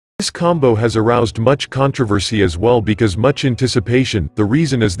This combo has aroused much controversy as well because much anticipation. The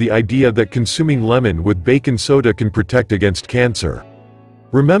reason is the idea that consuming lemon with baking soda can protect against cancer.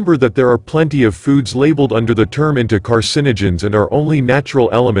 Remember that there are plenty of foods labeled under the term anti-carcinogens and are only natural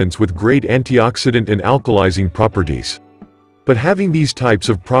elements with great antioxidant and alkalizing properties. But having these types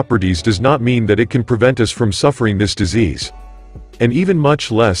of properties does not mean that it can prevent us from suffering this disease. And even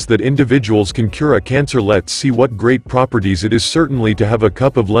much less that individuals can cure a cancer. Let's see what great properties it is certainly to have a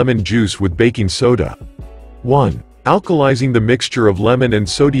cup of lemon juice with baking soda. 1. Alkalizing. The mixture of lemon and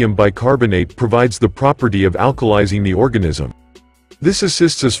sodium bicarbonate provides the property of alkalizing the organism. This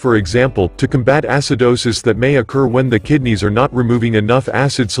assists us, for example, to combat acidosis that may occur when the kidneys are not removing enough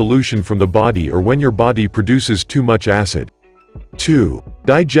acid solution from the body or when your body produces too much acid. 2.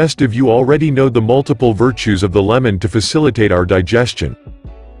 Digestive. You already know the multiple virtues of the lemon to facilitate our digestion.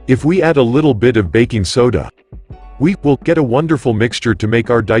 If we add a little bit of baking soda, we will get a wonderful mixture to make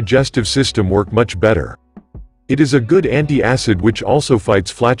our digestive system work much better. It is a good anti-acid which also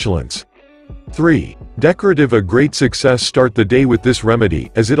fights flatulence. 3. Decorative. A great success. Start the day with this remedy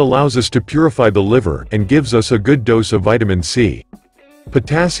as it allows us to purify the liver and gives us a good dose of vitamin C,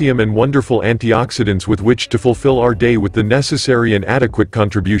 potassium and wonderful antioxidants with which to fulfill our day with the necessary and adequate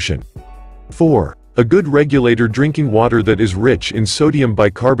contribution. 4. A good regulator. Drinking water that is rich in sodium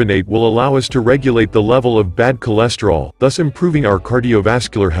bicarbonate will allow us to regulate the level of bad cholesterol, thus improving our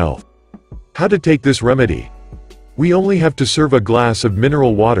cardiovascular health. How to take this remedy? We only have to serve a glass of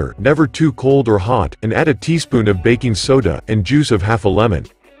mineral water, never too cold or hot, and add a teaspoon of baking soda and juice of half a lemon.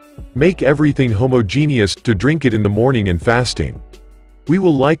 Make everything homogeneous to drink it in the morning and fasting. We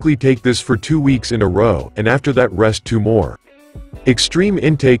will likely take this for 2 weeks in a row, and after that rest 2 more. Extreme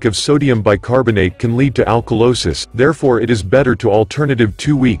intake of sodium bicarbonate can lead to alkalosis, therefore it is better to alternative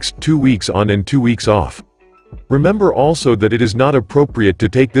 2 weeks on and 2 weeks off. Remember also that it is not appropriate to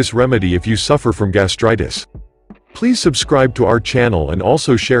take this remedy if you suffer from gastritis. Please subscribe to our channel and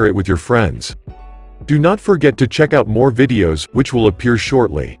also share it with your friends. Do not forget to check out more videos, which will appear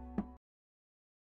shortly.